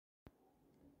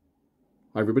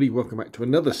Hi everybody, welcome back to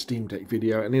another Steam Deck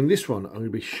video, and in this one I'm going to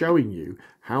be showing you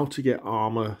how to get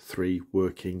Arma 3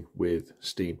 working with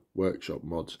Steam Workshop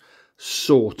mods,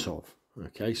 sort of.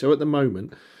 Okay, so at the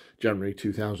moment, January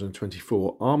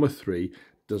 2024, Arma 3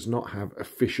 does not have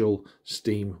official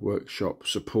Steam Workshop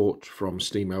support from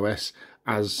SteamOS,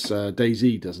 as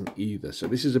DayZ doesn't either, so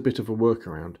this is a bit of a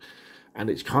workaround. And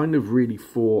it's kind of really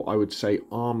for, I would say,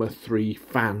 Arma 3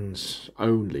 fans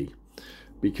only,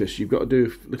 because you've got to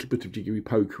do a little bit of jiggery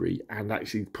pokery, and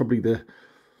actually probably the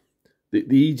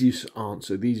easiest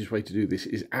answer, the easiest way to do this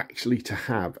is actually to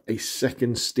have a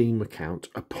second Steam account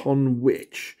upon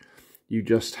which you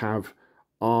just have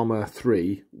Arma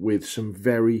 3 with some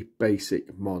very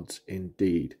basic mods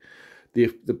indeed.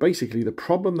 Basically the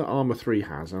problem that Arma 3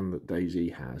 has and that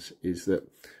DayZ has is that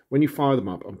when you fire them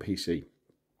up on PC,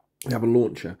 you have a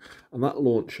launcher, and that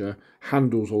launcher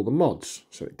handles all the mods,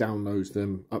 so it downloads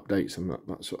them, updates them,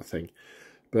 that sort of thing.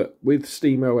 But with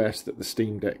SteamOS that the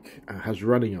Steam Deck has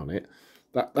running on it,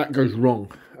 that goes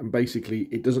wrong, and basically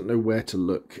it doesn't know where to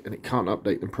look, and it can't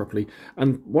update them properly.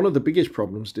 And one of the biggest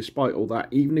problems, despite all that,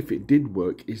 even if it did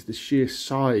work, is the sheer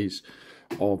size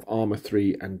of Arma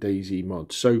 3 and DayZ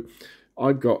mods. So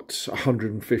I've got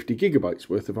 150 gigabytes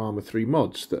worth of Arma 3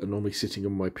 mods that are normally sitting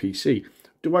on my PC.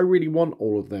 Do I really want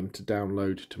all of them to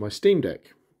download to my Steam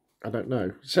Deck? I don't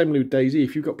know. Same with DayZ.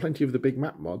 If you've got plenty of the big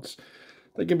map mods,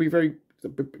 they can be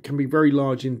very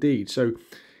large indeed. So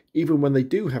even when they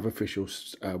do have official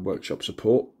workshop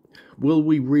support, will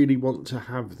we really want to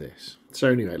have this?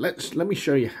 So anyway, let me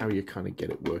show you how you kind of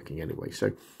get it working anyway.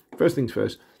 So first things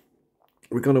first,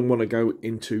 we're going to want to go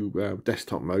into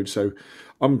desktop mode. So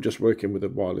I'm just working with a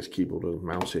wireless keyboard and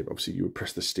mouse here. Obviously, you would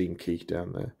press the Steam key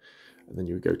down there, and then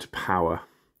you would go to power,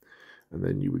 and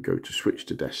then you would go to switch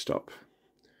to desktop,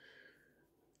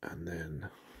 and then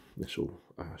this will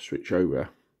switch over.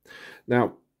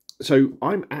 Now, so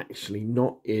I'm actually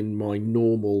not in my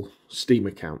normal Steam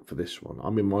account for this one.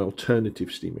 I'm in my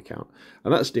alternative Steam account,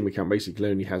 and that Steam account basically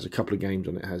only has a couple of games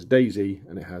on it. It has DayZ,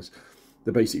 and it has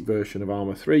the basic version of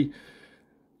Arma 3.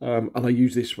 And I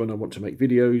use this when I want to make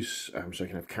videos, so I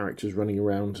can have characters running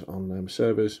around on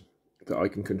servers that I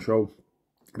can control.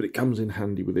 But it comes in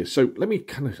handy with this. So let me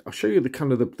I'll show you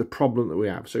the problem that we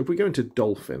have. So if we go into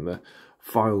Dolphin, the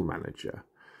file manager,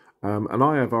 and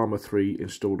I have Arma 3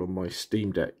 installed on my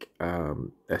Steam Deck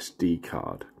SD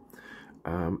card.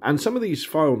 And some of these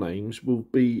file names will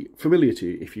be familiar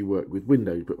to you if you work with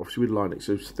Windows, but obviously with Linux,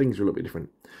 so things are a little bit different.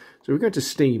 So we go to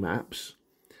Steam Apps,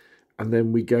 and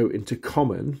then we go into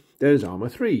Common. There's Arma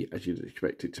 3, as you'd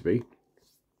expect it to be.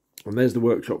 And there's the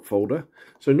workshop folder.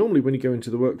 So normally when you go into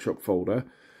the workshop folder,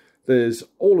 there's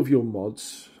all of your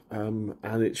mods, and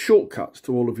it's shortcuts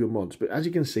to all of your mods. But as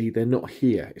you can see, they're not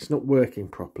here. It's not working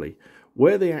properly.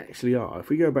 Where they actually are, if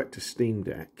we go back to Steam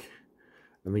Deck,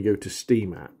 and then go to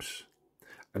Steam Apps,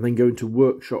 and then go into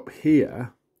Workshop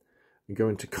here, and go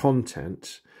into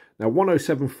Content. Now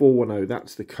 107410,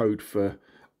 that's the code for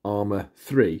Arma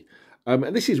 3.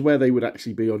 And this is where they would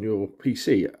actually be on your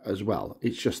PC as well.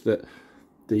 It's just that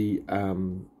you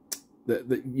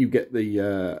get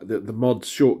the mods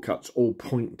shortcuts all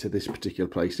point to this particular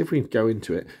place. If we go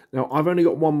into it now, I've only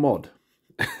got one mod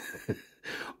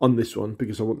on this one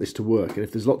because I want this to work, and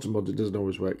if there's lots of mods it doesn't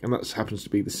always work, and that happens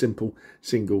to be the simple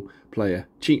single player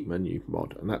cheat menu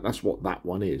mod, and that's what that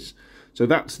one is. So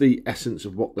that's the essence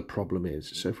of what the problem is.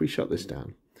 So if we shut this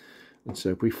down, and so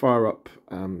if we fire up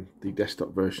the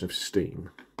desktop version of Steam,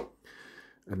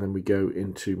 and then we go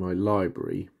into my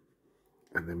library,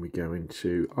 and then we go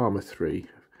into Arma 3.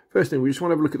 First thing, we just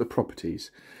want to have a look at the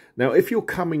properties. Now, if you're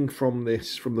coming from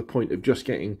this from the point of just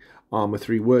getting Arma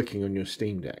 3 working on your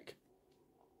Steam Deck,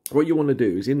 what you want to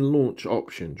do is in launch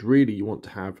options, really you want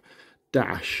to have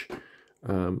dash,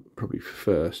 probably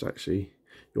first actually,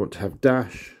 you want to have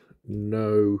dash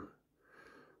no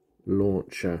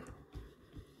launcher,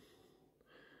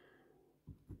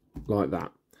 like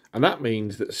that. And that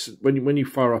means that when you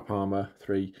fire up Arma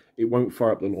 3, it won't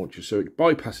fire up the launcher. So it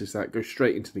bypasses that, goes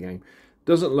straight into the game.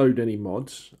 Doesn't load any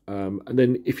mods. And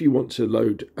then if you want to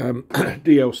load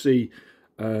DLC,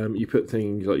 you put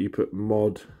things like, you put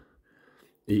mod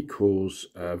equals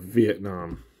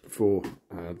Vietnam for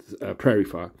Prairie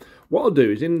Fire. What I'll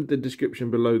do is in the description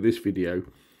below this video,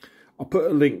 I'll put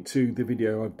a link to the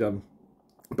video I've done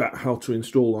about how to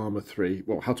install Arma 3,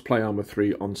 well, how to play Arma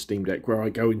 3 on Steam Deck, where I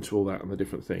go into all that and the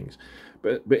different things.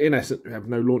 But in essence, we have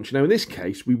no launcher. Now, in this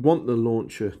case, we want the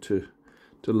launcher to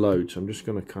load, so I'm just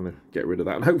going to kind of get rid of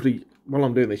that. And hopefully, while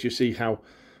I'm doing this, you see how,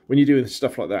 when you're doing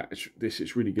stuff like that,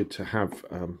 it's really good to have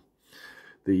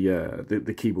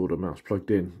the keyboard and mouse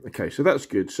plugged in. Okay, so that's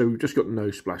good. So we've just got no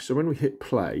splash. So when we hit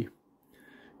play,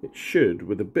 it should,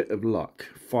 with a bit of luck,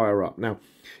 fire up. Now,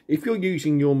 if you're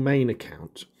using your main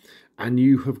account and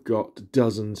you have got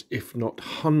dozens, if not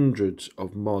hundreds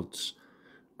of mods,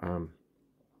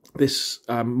 this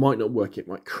might not work. It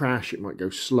might crash, it might go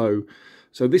slow.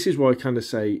 So this is why I kind of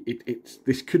say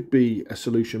this could be a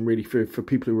solution really for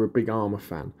people who are a big Arma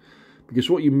fan. Because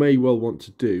what you may well want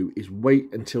to do is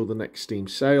wait until the next Steam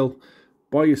sale,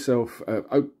 buy yourself,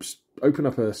 open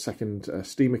up a second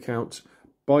Steam account,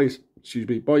 buy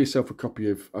yourself a copy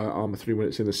of Arma 3 when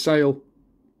it's in the sale,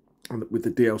 and with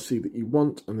the DLC that you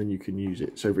want, and then you can use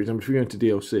it. So for example, if you go into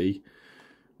DLC,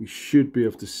 we should be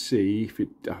able to see if it,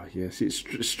 yes, it's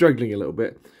struggling a little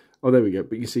bit. Oh, there we go.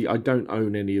 But you see, I don't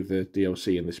own any of the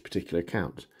DLC in this particular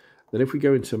account. Then if we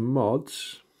go into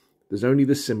mods, there's only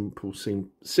the simple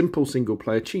single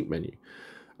player cheat menu.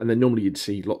 And then normally you'd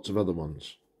see lots of other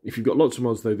ones. If you've got lots of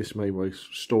mods though, this may well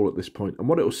stall at this point. And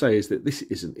what it will say is that this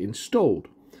isn't installed.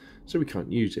 So we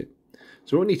can't use it.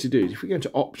 So what we need to do is if we go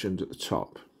into options at the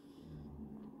top,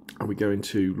 and we go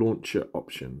into launcher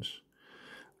options,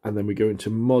 and then we go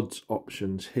into mods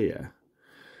options here,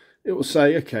 it will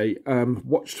say, okay,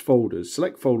 watched folders.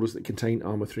 Select folders that contain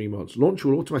Arma 3 mods. Launcher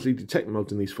will automatically detect the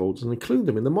mods in these folders and include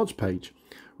them in the mods page.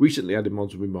 Recently added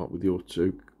mods will be marked with the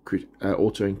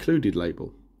auto included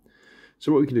label.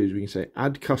 So what we can do is we can say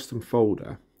add custom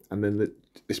folder, and then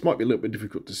this might be a little bit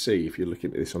difficult to see if you're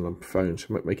looking at this on a phone, so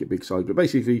I might make it big size. But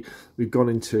basically, we've gone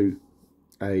into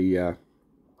a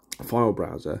file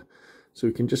browser, so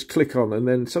we can just click on, and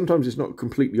then sometimes it's not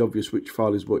completely obvious which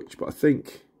file is which, but I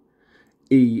think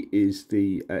E is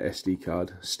the SD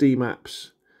card. Steam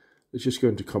apps, let's just go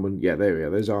into common. Yeah, there we are.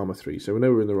 There's Arma 3. So we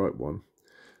know we're in the right one.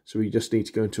 So we just need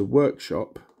to go into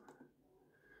workshop,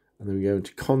 and then we go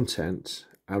into content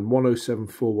and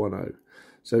 107410.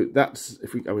 So that's,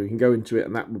 if we can go into it,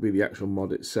 and that will be the actual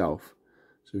mod itself.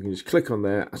 So we can just click on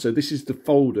there. So this is the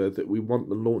folder that we want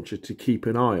the launcher to keep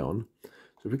an eye on.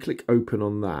 So if we click open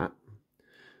on that,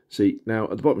 see, now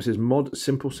at the bottom it says mod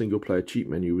simple single player cheat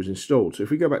menu was installed. So if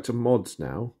we go back to mods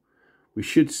now, we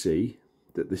should see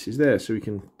that this is there. So we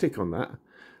can tick on that.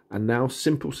 And now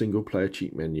simple single player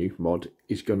cheat menu mod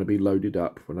is going to be loaded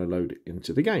up when I load it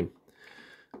into the game.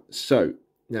 So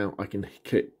now I can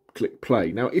click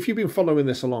play. Now, if you've been following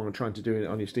this along and trying to do it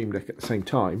on your Steam Deck at the same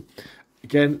time,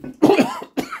 again,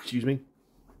 excuse me,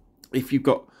 if you've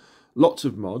got lots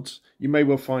of mods, you may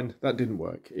well find that didn't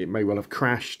work. It may well have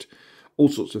crashed. All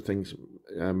sorts of things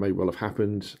may well have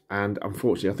happened. And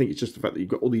unfortunately, I think it's just the fact that you've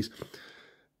got all these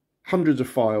hundreds of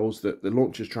files that the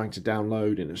launcher's trying to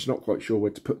download, and it's not quite sure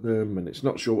where to put them, and it's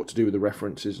not sure what to do with the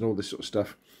references and all this sort of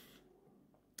stuff.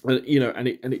 And, you know, and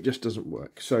it just doesn't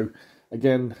work. So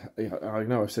again, I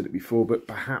know I've said it before, but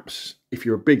perhaps if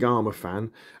you're a big Arma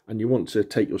fan and you want to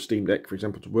take your Steam Deck, for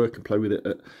example, to work and play with it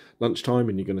at lunchtime,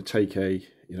 and you're going to take a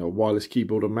wireless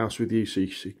keyboard and mouse with you, so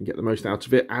you can get the most out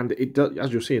of it, and it does,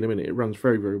 as you'll see in a minute, it runs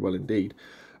very, very well indeed.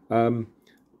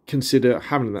 Consider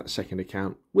having that second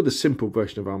account with a simple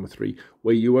version of Arma 3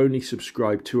 where you only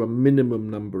subscribe to a minimum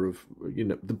number of,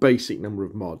 the basic number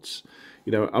of mods.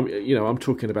 I'm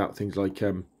talking about things like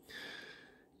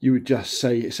you would just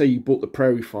say you bought the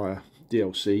Prairie Fire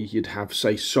DLC, you'd have,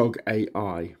 say, SOG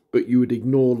AI, but you would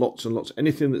ignore lots and lots.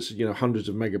 Anything that's, hundreds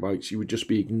of megabytes, you would just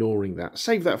be ignoring that.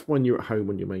 Save that for when you're at home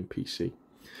on your main PC.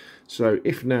 So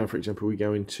if now, for example, we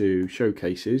go into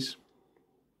showcases,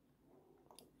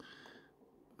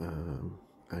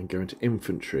 and go into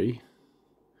infantry,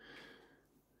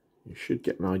 you should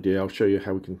get an idea. I'll show you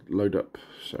how we can load up.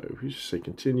 So if you just say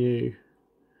continue,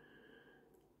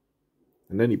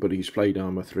 and anybody who's played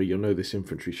Arma 3, you'll know this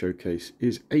infantry showcase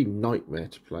is a nightmare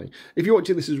to play. If you're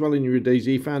watching this as well and you're a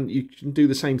DayZ fan, you can do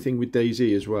the same thing with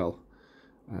DayZ as well.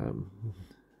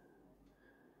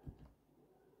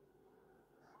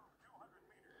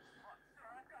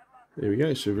 There we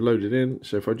go, so we've loaded in.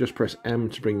 So if I just press M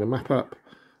to bring the map up,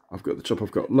 I've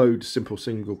got load simple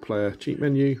single player cheat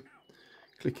menu.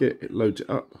 Click it, it loads it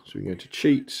up. So we can go to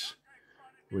cheats,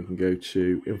 we can go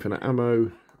to infinite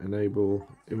ammo, enable,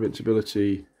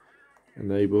 invincibility,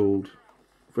 enabled,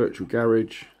 virtual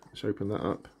garage. Let's open that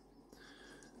up.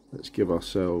 Let's give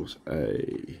ourselves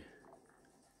a,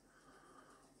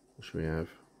 what should we have?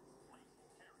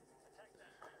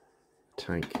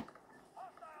 Tank.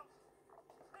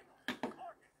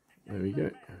 There we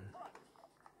go.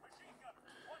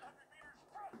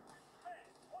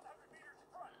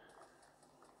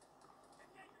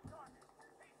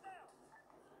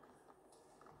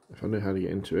 If I know how to get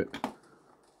into it.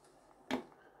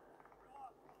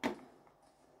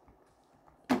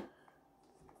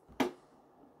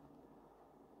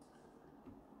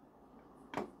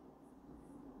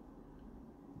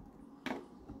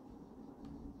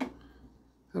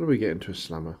 do we get into a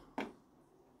slammer?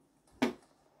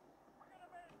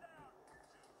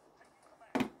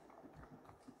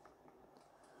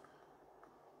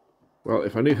 Well,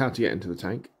 if I knew how to get into the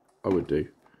tank, I would do.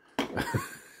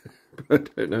 But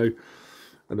I don't know.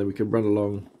 And then we can run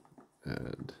along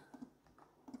and...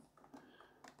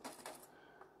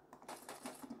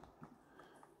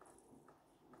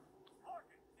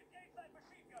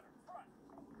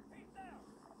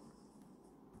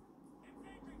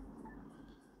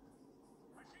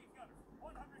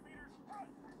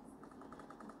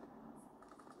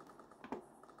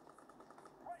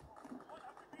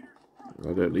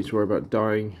 I don't need to worry about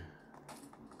dying.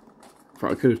 In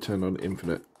fact, I could have turned on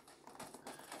infinite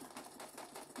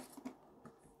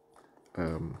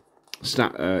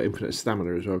infinite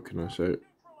stamina as well, couldn't I? So,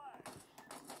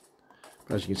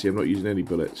 as you can see, I'm not using any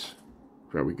bullets.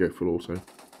 Right, we go full auto.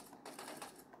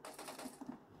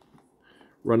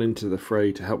 Run into the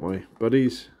fray to help my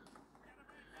buddies.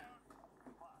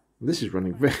 This is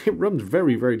running very, it runs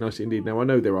very, very nicely indeed. Now, I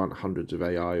know there aren't hundreds of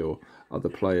AI or other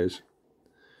players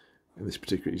in this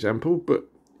particular example, but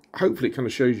hopefully it kind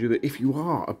of shows you that if you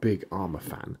are a big Arma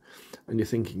fan and you're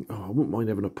thinking, oh, I wouldn't mind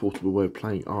having a portable way of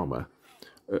playing Arma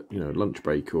at, you know, lunch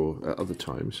break or at other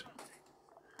times,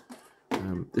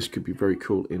 this could be very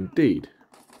cool indeed.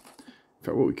 In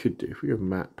fact, what we could do, if we go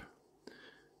map,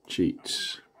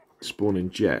 cheats, spawn in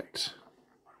jet,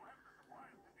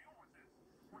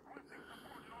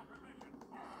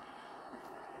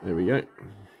 there we go.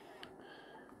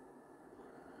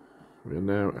 We are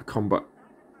now a combat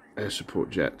air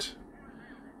support jet.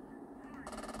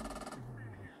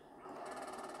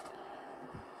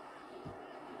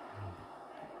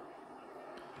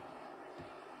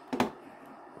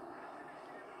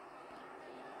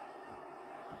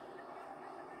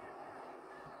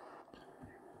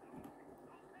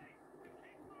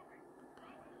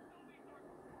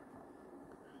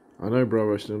 I know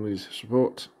Bravo still needs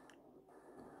support.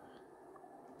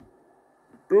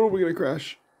 Oh, we're going to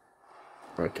crash.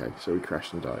 Okay, so we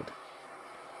crashed and died.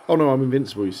 Oh no, I'm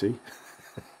invincible, you see.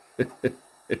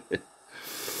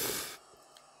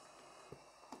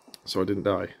 So I didn't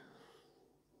die.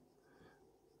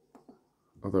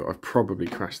 Although I've probably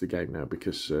crashed the game now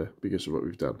because of what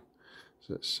we've done.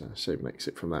 So let's save and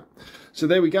exit from that. So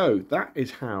there we go. That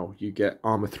is how you get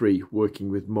Arma 3 working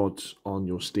with mods on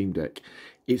your Steam Deck.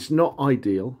 It's not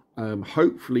ideal.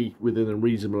 Hopefully within a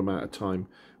reasonable amount of time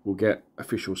we'll get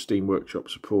official Steam Workshop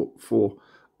support for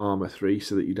Arma 3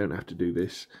 so that you don't have to do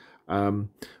this.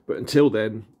 But until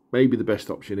then, maybe the best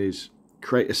option is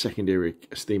create a secondary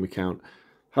Steam account,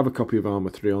 have a copy of Arma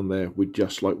 3 on there with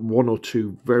just like 1 or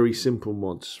 2 very simple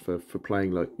mods for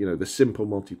playing, like, you know, the simple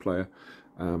multiplayer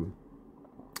and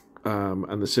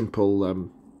the simple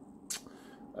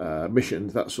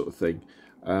missions, that sort of thing,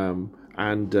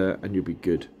 and you'll be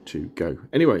good to go.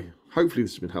 Anyway, hopefully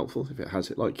this has been helpful. If it has,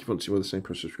 hit like. If you want to see more of the same,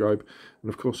 press subscribe, and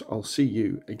of course I'll see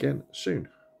you again soon.